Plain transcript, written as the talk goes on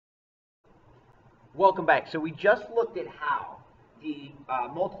Welcome back. So we just looked at how the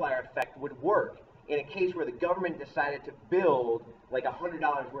multiplier effect would work in a case where the government decided to build like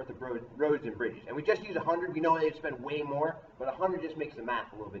 $100 worth of roads and bridges. And we just use 100. We know they'd spend way more, but 100 just makes the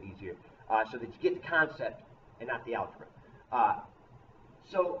math a little bit easier so that you get the concept and not the algebra.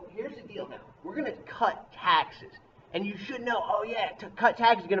 So here's the deal now. We're going to cut taxes. And you should know, oh yeah, to cut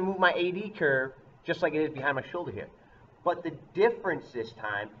taxes is going to move my AD curve just like it is behind my shoulder here. But the difference this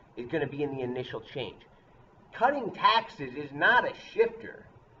time is going to be in the initial change. Cutting taxes is not a shifter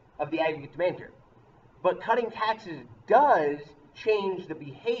of the aggregate demand curve. But cutting taxes does change the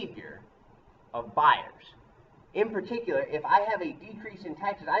behavior of buyers. In particular, if I have a decrease in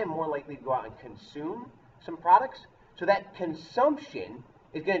taxes, I am more likely to go out and consume some products. So that consumption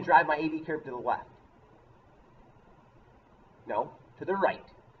is going to drive my AD curve to the left. No, to the right.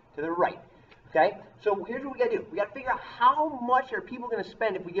 To the right. Okay? So here's what we got to do. We got to figure out how much are people going to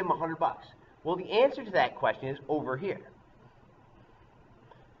spend if we give them $100. Well, the answer to that question is over here.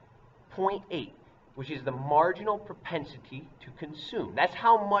 0.8, which is the marginal propensity to consume. That's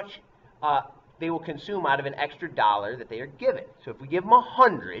how much they will consume out of an extra dollar that they are given. So if we give them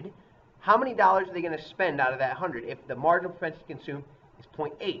 100, how many dollars are they going to spend out of that 100 if the marginal propensity to consume is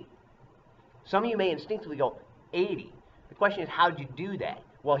 0.8? Some of you may instinctively go 80. The question is, how'd you do that?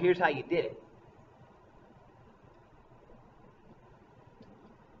 Well, here's how you did it.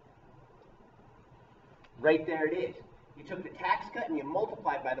 Right there it is. You took the tax cut and you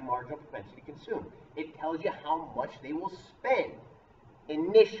multiplied by the marginal propensity to consume. It tells you how much they will spend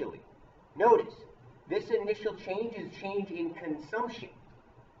initially. Notice, this initial change is change in consumption.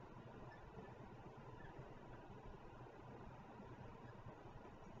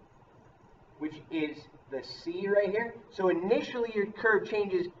 Which is the C right here. So initially your curve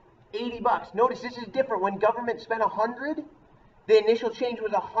changes $80. Notice this is different. When government spent 100, the initial change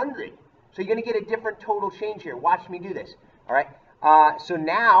was 100. So you're going to get a different total change here. Watch me do this. All right. So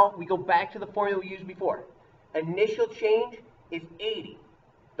now we go back to the formula we used before. Initial change is 80.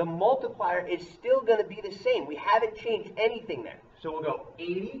 The multiplier is still going to be the same. We haven't changed anything there. So we'll go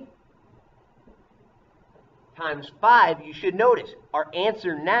 80 times 5. You should notice our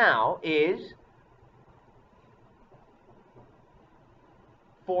answer now is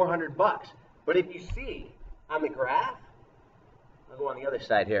 $400. But if you see on the graph, I'll go on the other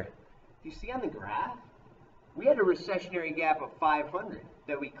side here. You see on the graph, we had a recessionary gap of 500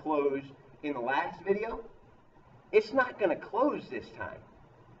 that we closed in the last video. It's not going to close this time.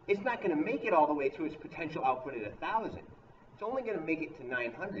 It's not going to make it all the way to its potential output at 1,000. It's only going to make it to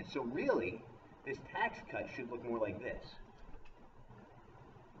 900. So really, this tax cut should look more like this.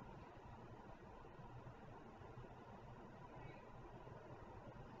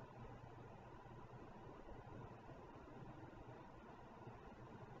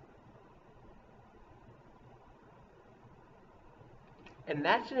 And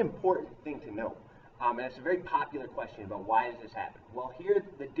that's an important thing to know. And it's a very popular question about why does this happen? Well, here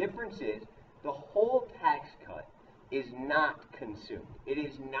the difference is the whole tax cut is not consumed. It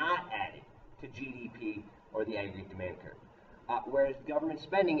is not added to GDP or the aggregate demand curve. Whereas government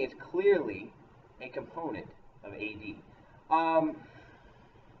spending is clearly a component of AD.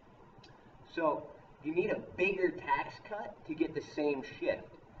 So you need a bigger tax cut to get the same shift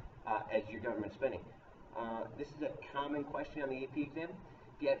as your government spending. This is a common question on the AP exam.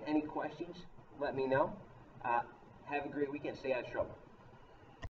 If you have any questions, let me know. Have a great weekend. Stay out of trouble.